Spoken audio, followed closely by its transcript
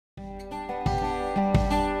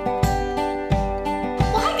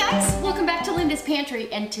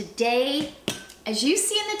Pantry, and today, as you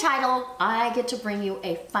see in the title, I get to bring you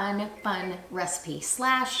a fun recipe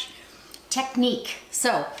slash technique.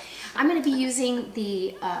 So I'm going to be using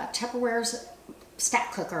the Tupperware's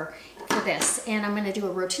stack cooker for this, and I'm going to do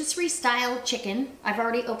a rotisserie style chicken. I've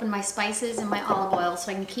already opened my spices and my olive oil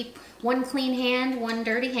so I can keep one clean hand, one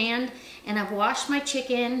dirty hand, and I've washed my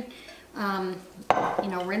chicken, you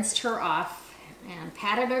know, rinsed her off and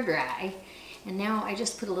patted her dry. And now I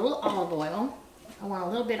just put a little olive oil. I want a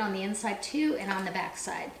little bit on the inside too and on the back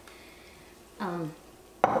side.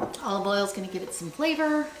 Olive oil is going to give it some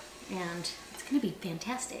flavor and it's going to be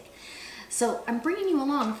fantastic. So I'm bringing you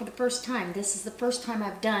along for the first time. This is the first time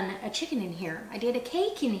I've done a chicken in here. I did a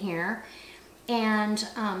cake in here, and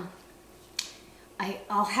I'll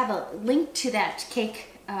have a link to that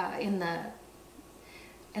cake at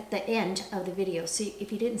the end of the video. So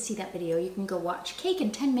if you didn't see that video, you can go watch Cake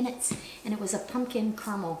in 10 Minutes, and it was a pumpkin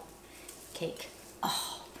caramel cake.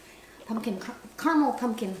 Oh, caramel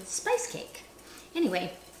pumpkin spice cake.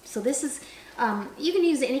 Anyway, so this is, you can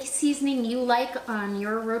use any seasoning you like on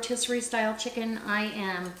your rotisserie style chicken.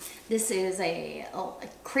 This is a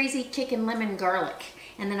crazy chicken lemon garlic,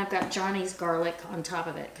 and then I've got Johnny's garlic on top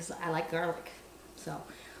of it because I like garlic. So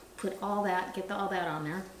put all that, get all that on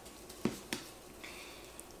there.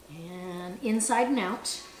 And inside and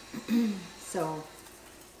out. So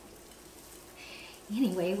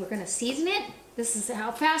anyway, we're going to season it. This is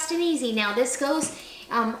how fast and easy. Now this goes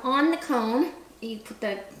on the cone. You put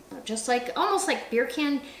the, just like, almost like beer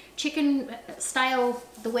can chicken style,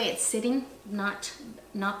 the way it's sitting, not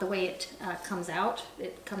the way it comes out.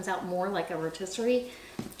 It comes out more like a rotisserie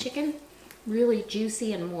chicken, really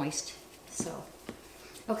juicy and moist. So,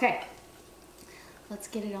 okay, let's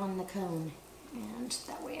get it on the cone. And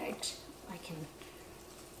that way I can,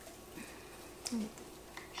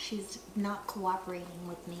 she's not cooperating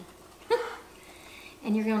with me.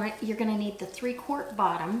 And you're gonna need the 3-quart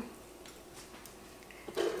bottom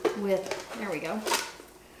with, there we go,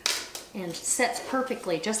 and sets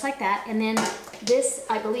perfectly just like that. And then this,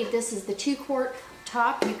 I believe this is the 2-quart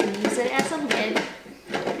top. You can use it as a lid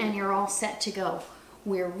and you're all set to go.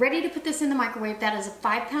 We're ready to put this in the microwave. That is a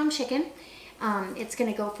 5-pound chicken. It's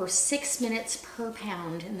going to go for 6 minutes per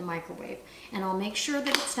pound in the microwave, and I'll make sure that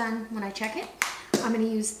it's done when I check it. I'm going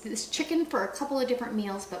to use this chicken for a couple of different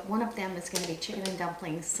meals, but one of them is going to be chicken and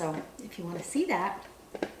dumplings. So if you want to see that,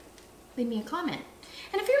 leave me a comment.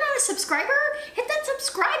 And if you're not a subscriber, hit that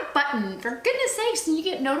subscribe button, for goodness sakes, and you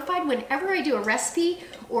get notified whenever I do a recipe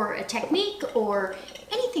or a technique or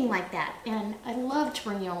anything like that. And I love to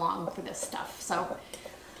bring you along for this stuff. So,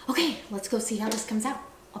 okay, let's go see how this comes out.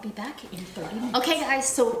 I'll be back in 30 minutes. Okay guys,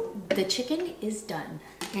 so the chicken is done.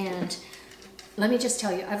 And let me just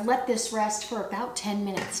tell you, I've let this rest for about 10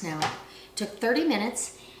 minutes now. It took 30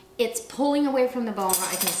 minutes. It's pulling away from the bone.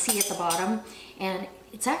 I can see at the bottom. And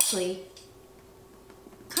it's actually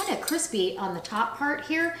kind of crispy on the top part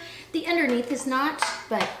here. The underneath is not,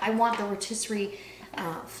 but I want the rotisserie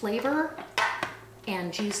flavor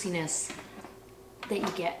and juiciness that you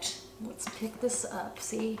get. Let's pick this up,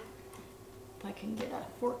 see? If I can get a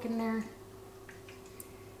fork in there,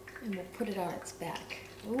 and we'll put it on its back.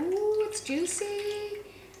 Ooh, it's juicy.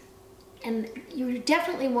 And you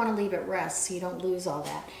definitely want to leave it rest so you don't lose all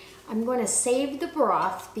that. I'm going to save the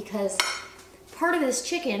broth because part of this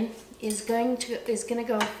chicken is going to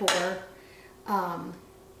go for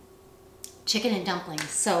chicken and dumplings.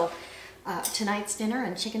 So tonight's dinner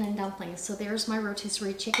and chicken and dumplings. So there's my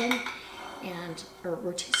rotisserie chicken, or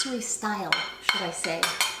rotisserie style, should I say.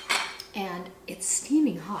 And it's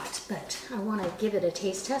steaming hot, but I want to give it a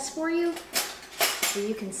taste test for you so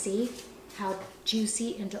you can see how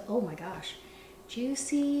juicy and, oh my gosh,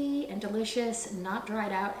 juicy and delicious and not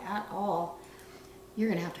dried out at all. You're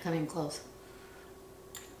gonna have to come in close.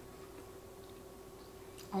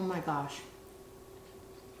 Oh my gosh.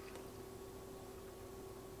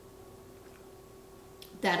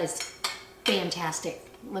 That is fantastic.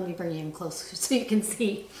 Let me bring you in close so you can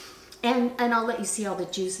see. And I'll let you see all the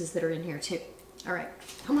juices that are in here too. All right,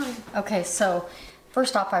 come on. Okay, so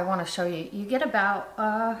first off, I want to show you, you get about,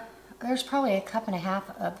 there's probably 1.5 cups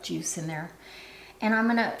of juice in there. And I'm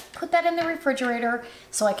gonna put that in the refrigerator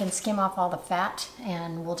so I can skim off all the fat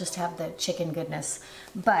and we'll just have the chicken goodness.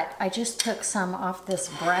 But I just took some off this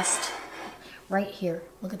breast right here.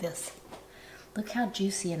 Look at this. Look how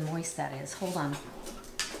juicy and moist that is. Hold on.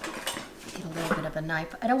 Get a little bit of a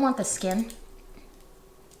knife. I don't want the skin.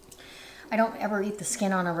 I don't ever eat the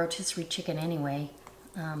skin on a rotisserie chicken anyway.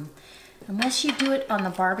 Unless you do it on the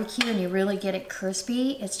barbecue and you really get it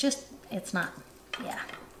crispy, it's not, yeah.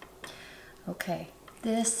 Okay,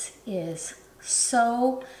 this is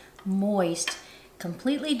so moist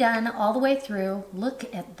completely done all the way through. Look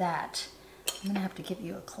at that. I'm gonna have to give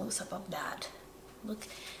you a close-up of that. Look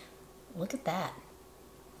at that.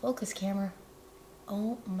 Focus, camera.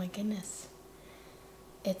 Oh my goodness.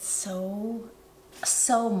 It's so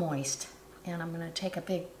moist. And I'm gonna take a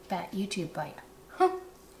big fat YouTube bite. Huh.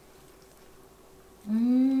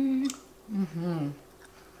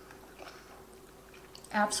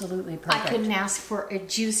 Absolutely perfect. I couldn't ask for a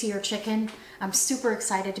juicier chicken. I'm super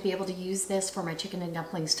excited to be able to use this for my chicken and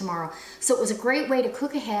dumplings tomorrow. So it was a great way to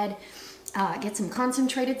cook ahead, get some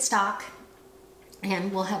concentrated stock,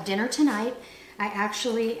 and we'll have dinner tonight. I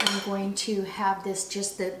actually am going to have this,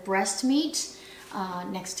 just the breast meat,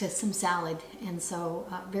 next to some salad. And so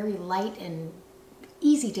very light and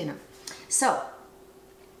easy dinner. So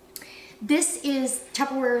this is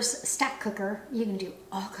Tupperware's stack cooker. You can do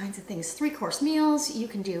all kinds of things. 3-course meals. You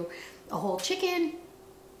can do a whole chicken.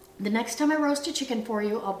 The next time I roast a chicken for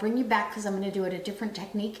you, I'll bring you back because I'm going to do it a different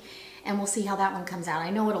technique, and we'll see how that one comes out.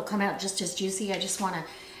 I know it'll come out just as juicy. I just want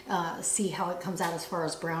to see how it comes out as far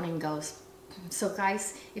as browning goes. So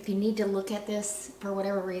guys, if you need to look at this for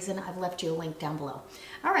whatever reason, I've left you a link down below.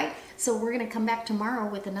 All right, so we're going to come back tomorrow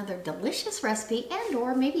with another delicious recipe, and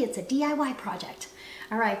or maybe it's a DIY project.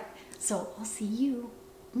 All right. So I'll see you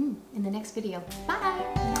in the next video.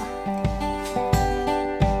 Bye.